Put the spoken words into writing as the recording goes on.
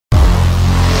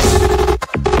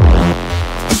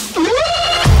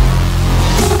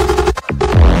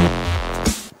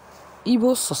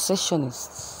Igbo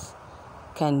secessionists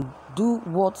can do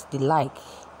what they like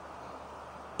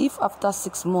if after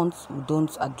 6 months we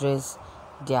don't address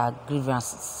their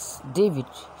grievances, David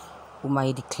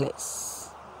Umahi declares.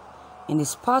 In the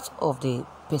spite of the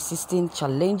persistent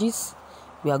challenges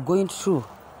we are going through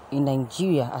in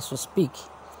Nigeria as we speak,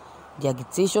 the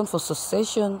agitation for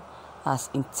secession has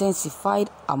intensified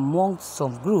among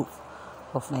some group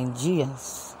of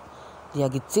Nigerians. The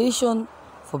agitation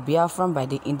for Biafra by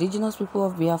the indigenous people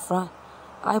of Biafra,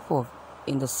 IPOB,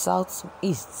 in the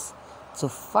southeast to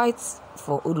fight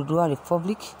for Oduduwa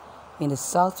Republic in the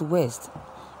southwest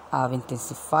have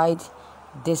intensified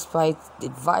despite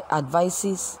the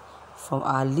advices from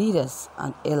our leaders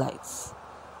and allies.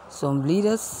 Some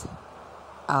leaders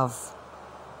have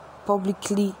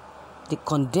publicly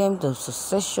condemned the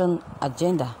secession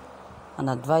agenda and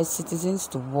advised citizens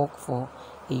to work for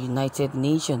a united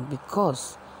nation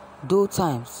because though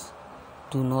times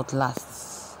do not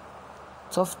last.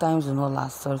 Tough times do not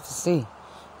last, sorry to say.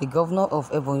 The governor of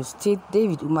Ebonyi State,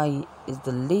 David Umahi, is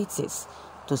the latest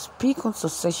to speak on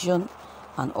secession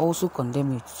and also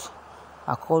condemn it.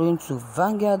 According to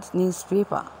Vanguard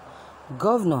newspaper,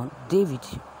 Governor David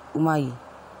Umahi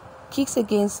kicks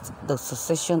against the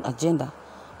secession agenda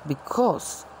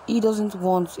because he doesn't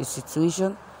want a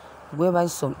situation whereby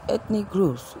some ethnic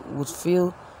groups would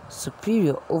feel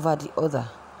superior over the other.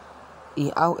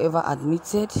 He, however,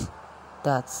 admitted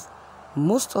that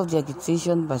most of the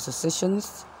agitation by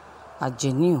secessionists are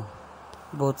genuine,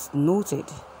 but noted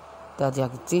that the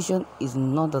agitation is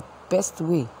not the best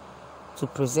way to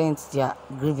present their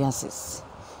grievances.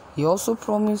 He also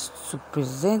promised to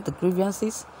present the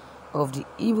grievances of the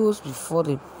Igbos before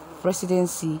the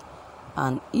presidency,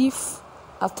 and if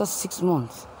after 6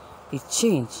 months a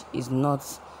change is not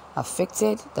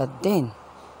affected, that then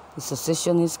the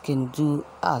secessionists can do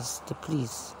as they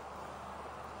please.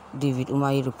 David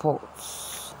Umahi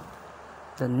reports.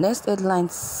 The next headline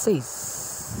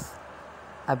says,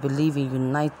 I believe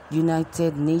in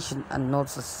United Nation and not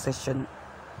secession.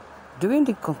 During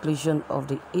the conclusion of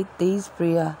the 8 days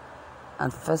prayer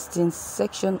and fasting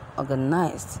section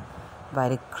organized by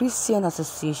the Christian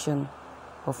Association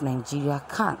of Nigeria,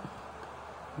 CAN,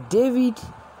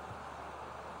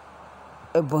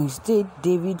 Ebonyi State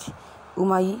David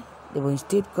Umahi, the Ebonyi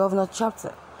State Governor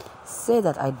Chapter, said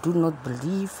that I do not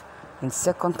believe in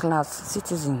second-class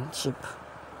citizenship,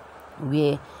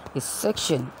 where a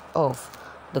section of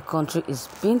the country is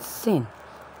being seen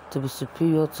to be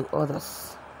superior to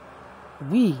others.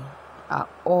 We are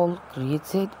all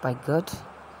created by God,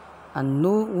 and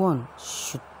no one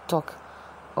should talk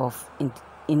of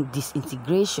in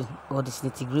disintegration or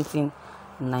disintegrating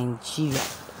Nigeria.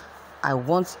 I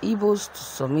want Igbos to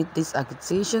submit these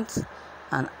agitations,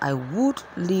 and I would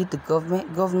lead the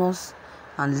governors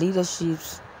and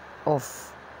leaderships of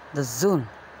the zone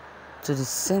to the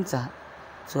center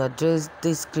to address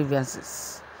these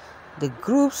grievances. The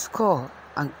groups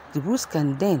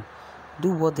can then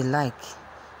do what they like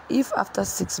if after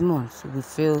 6 months we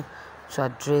fail to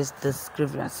address these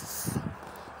grievances.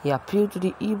 He appealed to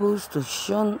the Igbos to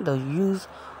shun the use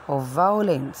of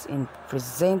violence in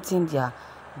presenting their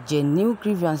genuine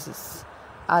grievances,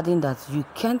 adding that you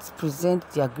can't present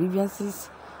their grievances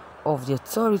of the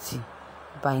authority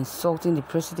by insulting the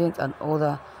president and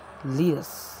other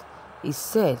leaders. He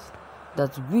said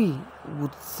that we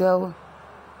would tell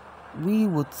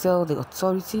the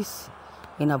authorities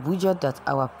in Abuja that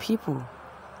our people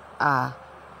are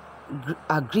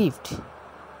grieved,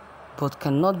 but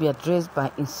cannot be addressed by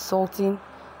insulting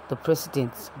the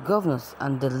president, governors,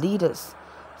 and the leaders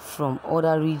from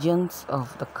other regions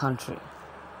of the country.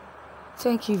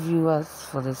 Thank you, viewers,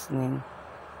 for listening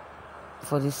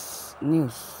for this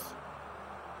news.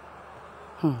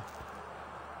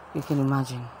 You can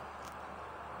imagine.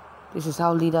 This is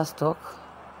how leaders talk.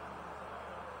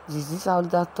 Is this how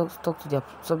leaders talk to their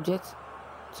subjects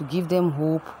to give them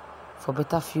hope for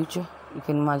better future? You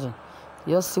can imagine.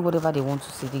 They just say whatever they want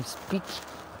to say. They speak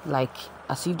like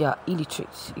as if they are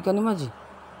illiterate. You can imagine.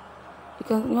 You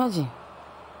can imagine.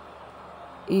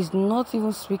 He's not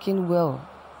even speaking well.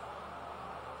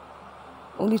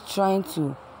 Only trying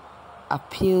to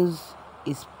appeal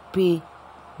his pay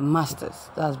masters.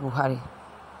 That's Buhari.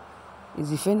 He's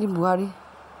defending Buhari.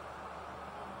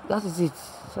 That is it,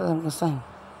 as far as I'm concerned.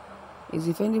 He's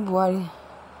defending Buhari.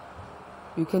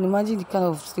 You can imagine the kind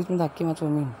of statement that came out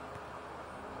from him.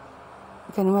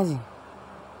 You can imagine.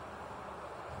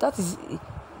 That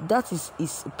is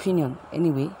his opinion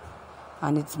anyway,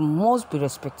 and it must be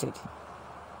respected.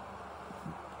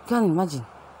 You can imagine.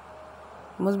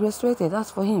 It must be respected.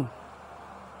 That's for him.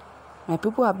 My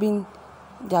people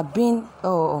they are being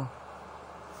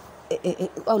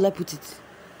how will I put it?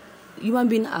 Human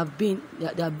beings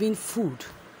they have been fooled.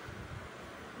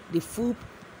 They fool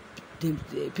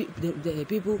the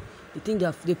people. They think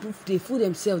they fool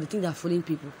themselves. They think they are fooling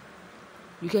people.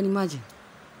 You can imagine.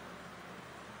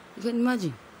 You can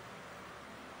imagine.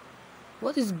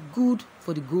 What is good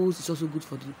for the goats is also good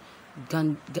for the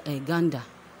gander.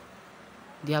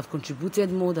 They have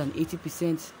contributed more than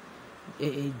 80%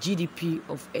 GDP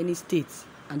of any state,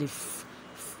 and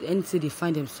any state they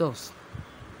find themselves.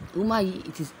 Umahi,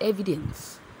 it is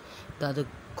evidence that the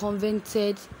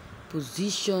coveted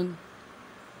position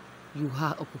you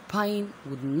are occupying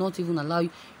would not even allow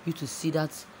you to see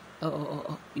that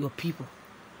your people.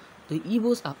 The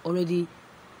Igbos are already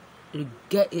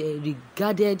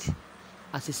regarded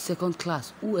as a second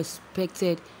class who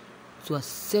expected to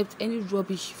accept any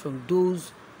rubbish from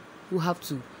those who have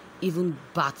to even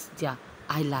bat their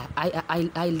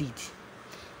eyelid.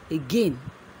 Again,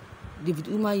 David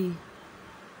Umahi,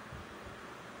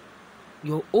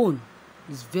 your own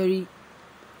is very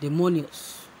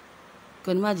demonious. You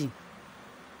can imagine.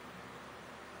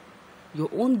 Your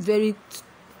own very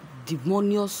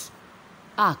demonious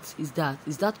act is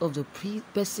that of the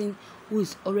person who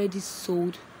is already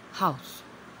sold out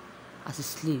as a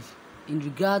slave. In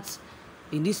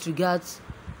this regard,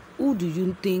 who do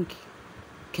you think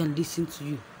can listen to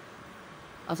you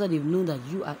after they've known that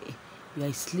you are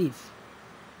a slave?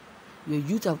 Your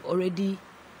youth have already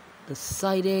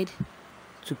decided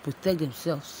to protect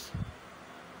themselves.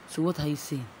 So what are you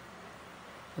saying?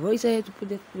 They've already decided to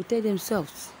protect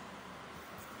themselves.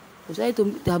 They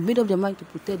have made up their mind to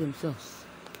protect themselves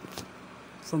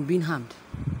from being harmed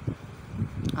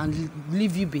and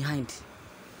leave you behind.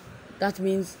 That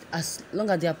means as long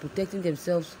as they are protecting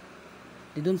themselves,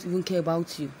 they don't even care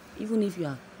about you. Even if you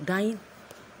are dying,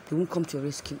 they won't come to your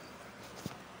rescue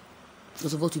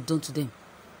because of what you've done to them,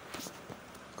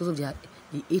 because of the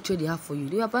hatred they have for you.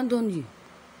 They abandon you.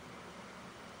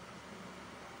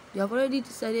 They have already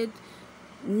decided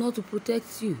not to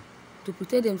protect you, to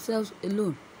protect themselves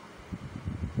alone.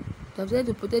 They have decided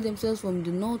to protect themselves from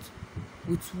the north,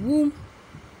 with whom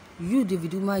you,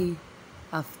 David Umahi,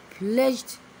 have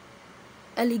pledged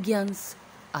allegiance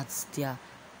at their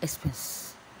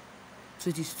expense. So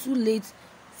it is too late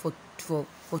for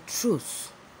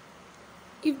truth.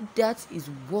 If that is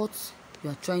what you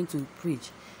are trying to preach,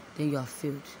 then you have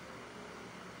failed.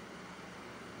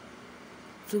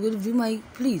 So David Umahi,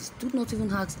 please do not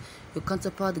even ask your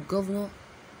counterpart, the governor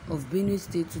of Benue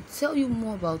State, to tell you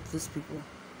more about these people.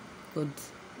 But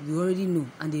you already know,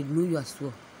 and they know you as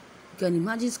well. You can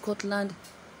imagine Scotland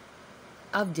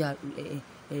have their a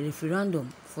referendum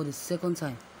for the second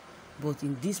time, but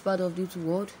in this part of the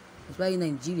world, especially in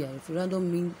Nigeria,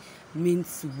 referendum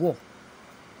means war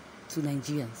to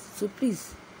Nigerians. So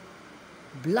please,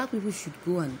 black people should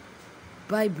go and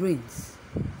buy brains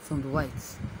from the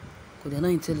whites, because they're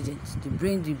not intelligent.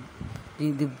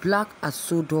 The black are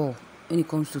so dull when it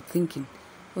comes to thinking,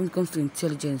 when it comes to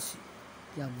intelligence.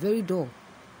 They are very dull.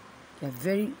 They are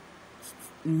very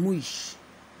muish.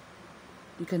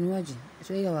 You can imagine,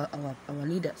 especially our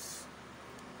leaders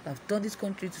have turned this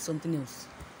country to something else.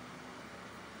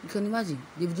 You can imagine,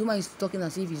 David Umahi is talking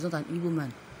as if he's not an Igbo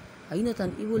man. Are you not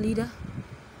an Igbo leader?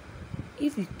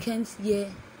 If you can't hear,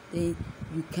 then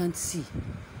you can't see.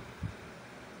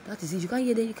 That is it. You can't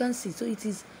hear, then you can't see. So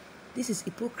this is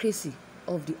hypocrisy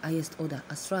of the highest order,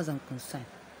 as far as I'm concerned.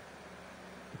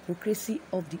 Hypocrisy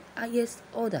of the highest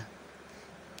order.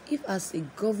 If as a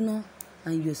governor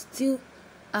and you're still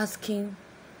asking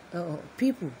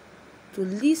people to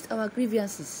list our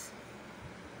grievances,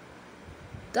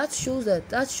 that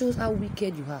shows how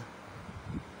wicked you are.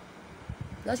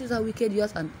 That shows how wicked you are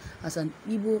as an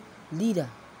Igbo leader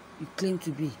you claim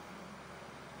to be.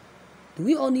 Do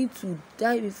we all need to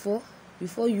die before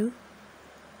you?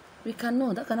 We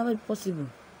cannot. That can never be possible.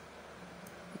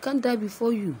 We can't die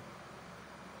before you.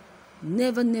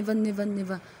 Never, never, never,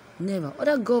 never, never.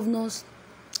 Other governors,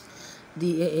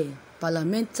 the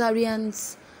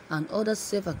parliamentarians, and other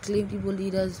self-acclaimed Igbo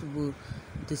leaders will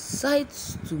decide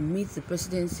to meet the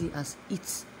presidency as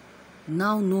it's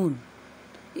now known.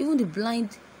 Even the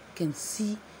blind can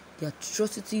see the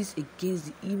atrocities against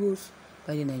the Igbos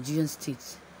by the Nigerian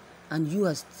state. And you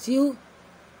are still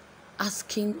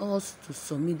asking us to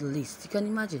submit the list. You can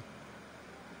imagine.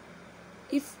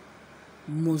 If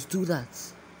must do that,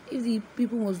 if the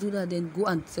people must do that, then go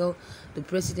and tell the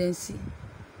presidency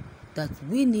that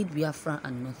we need Biafran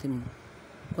and nothing more.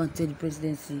 Go and tell the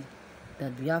presidency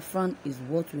that Biafran is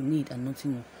what we need and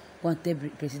nothing more. Go and tell the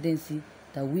presidency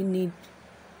that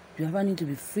Biafran need to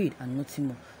be freed and nothing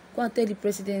more. Go and tell the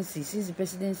presidency, since the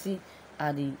presidency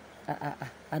are the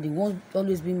are the ones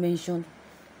always being mentioned.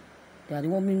 They are the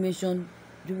ones being mentioned.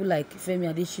 People like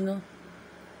Femi Adesina,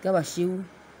 Gabashew,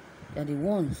 they are the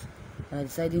ones that are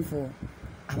deciding for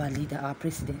our leader, our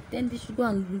president. Then they should go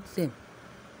and look them.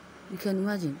 You can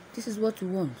imagine. This is what we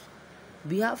want.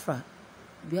 Biafra.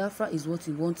 Biafra is what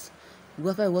we want.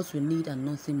 Biafra is what we need and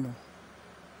nothing more.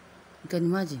 You can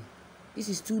imagine. This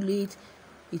is too late.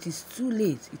 It is too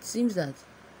late. It seems that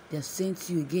they have sent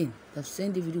you again. They have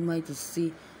sent David Umahi to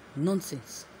say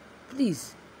nonsense.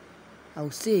 Please, I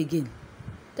will say again.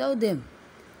 Tell them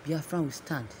Biafra will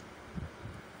stand.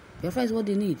 Biafra is what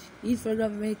they need. If federal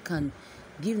government can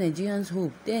give Nigerians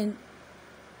hope, then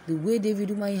the way David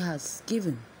Umahi has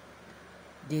given,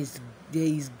 there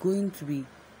is going to be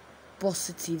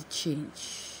positive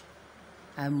change.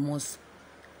 I must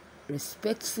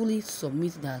respectfully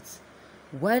submit that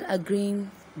while agreeing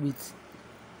with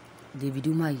David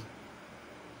Umahi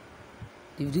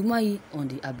on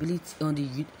the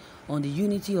ability, on the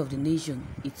unity of the nation,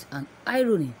 it's an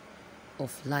irony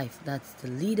of life that the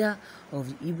leader of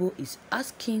the Igbo is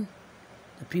asking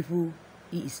the people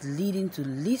he is leading to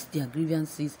list their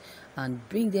grievances and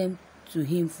bring them to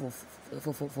him for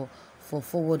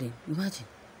forwarding. Imagine.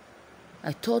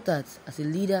 I thought that as a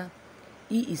leader,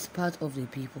 he is part of the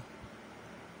people.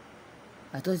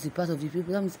 I thought he's a part of the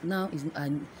people. That means now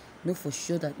I know for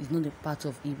sure that he's not a part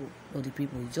of Igbo or the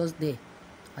people. He's just there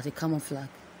as a common flag.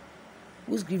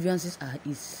 Whose grievances are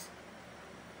his.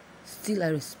 Still, I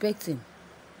respect him.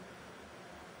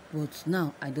 But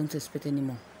now, I don't respect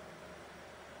anymore.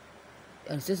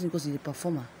 I respect him because he's a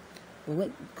performer. But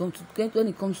when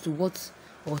it comes to what,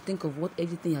 or think of what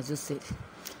everything he has just said,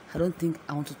 I don't think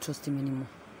I want to trust him anymore.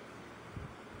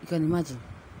 You can imagine.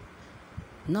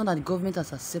 Now that the government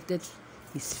has accepted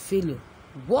his failure,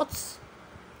 what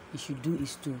he should do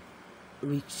is to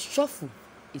reshuffle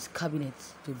his cabinet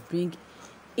to bring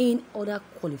in other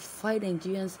qualified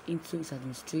Nigerians into his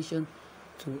administration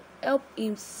to help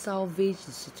him salvage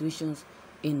the situations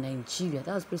in Nigeria.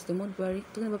 That's President Buhari,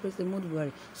 talking about President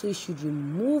Buhari. So he should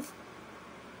remove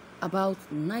about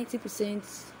 90%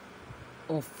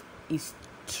 of his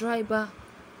tribal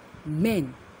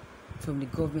men from the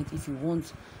government if you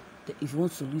want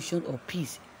solution or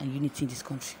peace and unity in this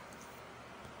country.